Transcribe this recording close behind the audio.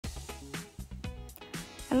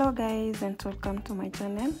Hello guys, and welcome to my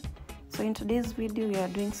channel. So in today's video we are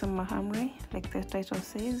doing some mahamri, like the title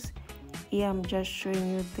says. Here I'm just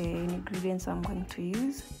showing you the ingredients I'm going to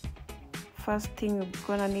use. First thing you're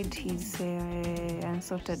gonna need is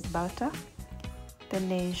unsalted butter,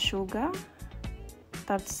 then sugar,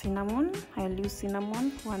 that's cinnamon. I'll use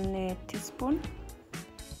cinnamon, 1 teaspoon.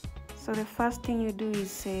 So the first thing you do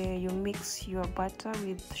is you mix your butter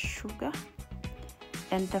with sugar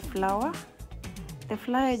and the flour. The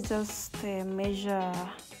flour, just measure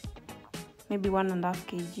maybe 1.5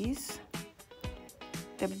 kgs.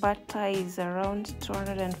 The butter is around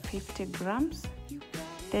 250 grams.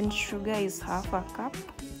 Then sugar is half a cup.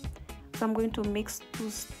 So I'm going to mix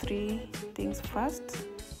those 3 things first.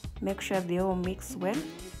 Make sure they all mix well.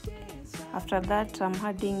 After that, I'm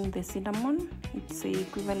adding the cinnamon. It's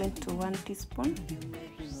equivalent to 1 teaspoon.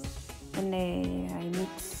 And I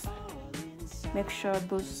mix. Make sure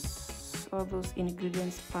all those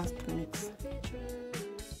ingredients first mix.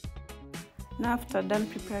 Now after done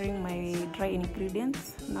preparing my dry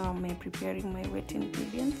ingredients, now I'm preparing my wet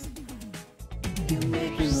ingredients.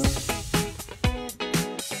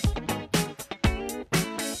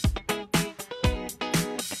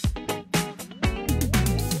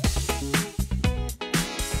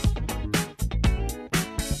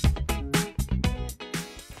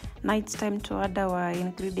 Now it's time to add our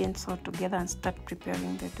ingredients all together and start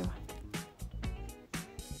preparing the dough.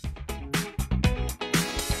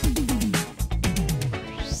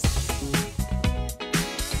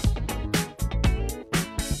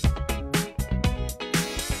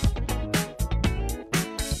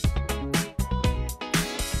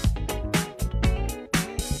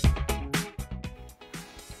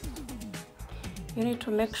 You need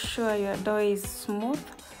to make sure your dough is smooth,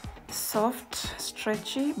 soft,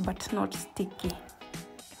 stretchy, but not sticky.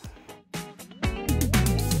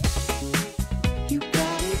 You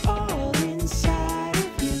got it all inside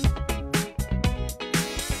of you.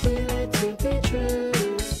 Feel it to be true.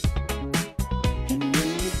 And when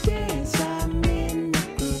you dance, I'm in the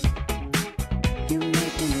groove. You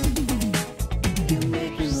make me move. You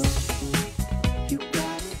make me move. You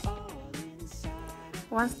got it all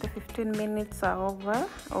inside. Once the 15 minutes are over,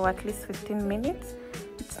 or at least 15 minutes,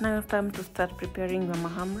 it's now time to start preparing your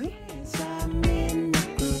mahamri.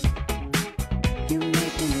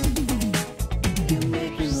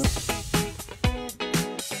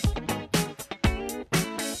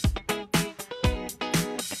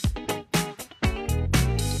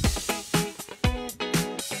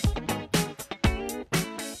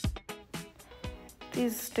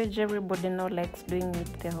 This stage everybody now likes doing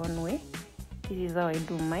it their own way. This is how I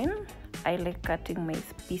do mine. I like cutting my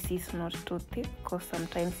pieces not too thick, because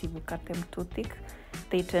sometimes if you cut them too thick,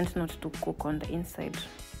 they tend not to cook on the inside.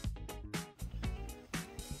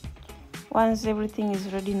 Once everything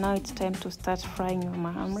is ready, now it's time to start frying your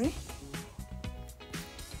mahamri.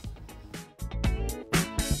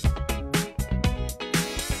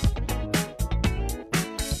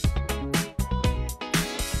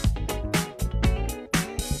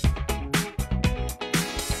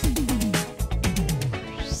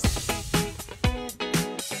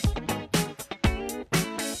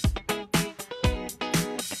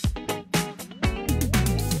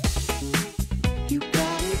 You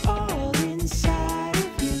got it all inside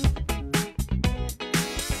of you.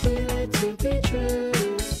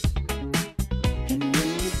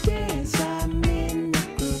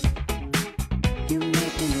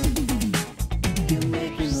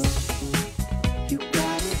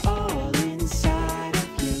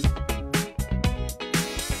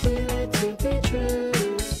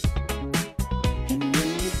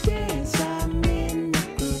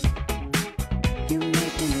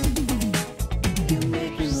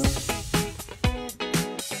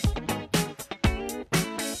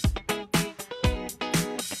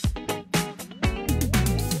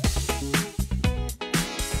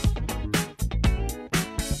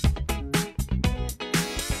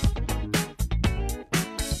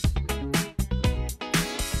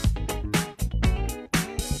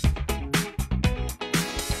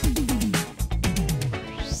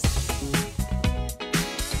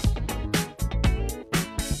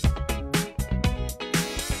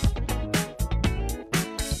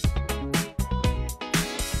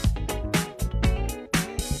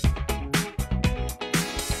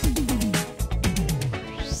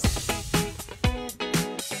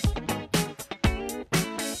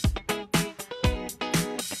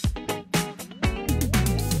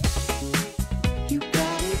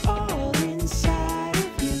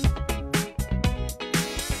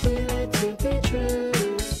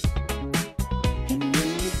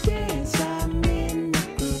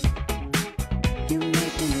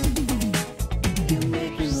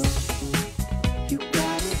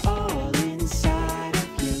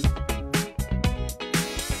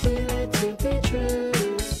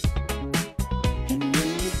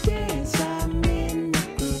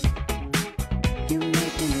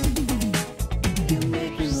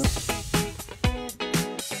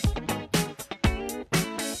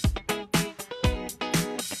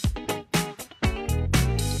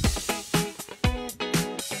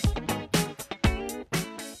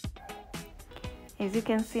 As you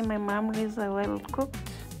can see, my mahamris are well cooked,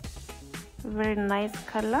 very nice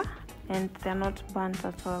color, and they're not burnt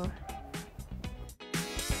at all.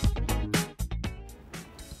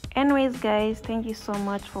 Anyways guys, thank you so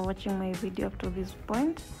much for watching my video up to this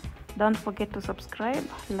point. Don't forget to subscribe,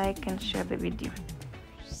 like and share the video.